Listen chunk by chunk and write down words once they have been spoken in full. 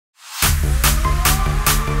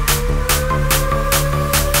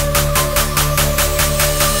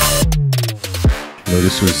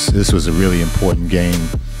this was a really important game,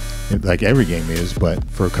 like every game is, but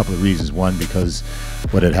for a couple of reasons. One, because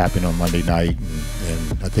what had happened on Monday night,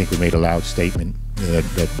 and I think we made a loud statement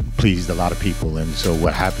that pleased a lot of people. And so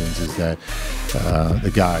what happens is that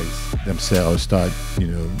the guys themselves start,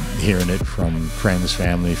 hearing it from friends,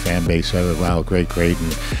 family, fan base. Oh, wow, great,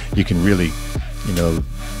 and you can really,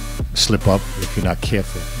 slip up if you're not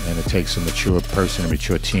careful. And it takes a mature person, a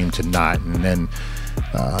mature team to not. And then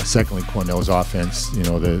secondly, Cornell's offense,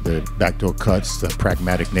 the backdoor cuts, the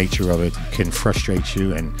pragmatic nature of it can frustrate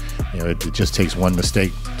you, and it just takes one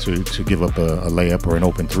mistake to give up a layup or an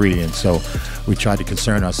open three. And so we tried to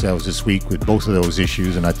concern ourselves this week with both of those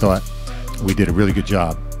issues, and I thought we did a really good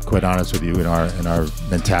job, quite honest with you, in our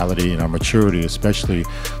mentality and our maturity, especially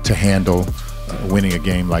to handle winning a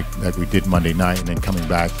game like we did Monday night, and then coming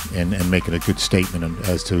back and making a good statement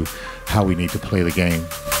as to how we need to play the game.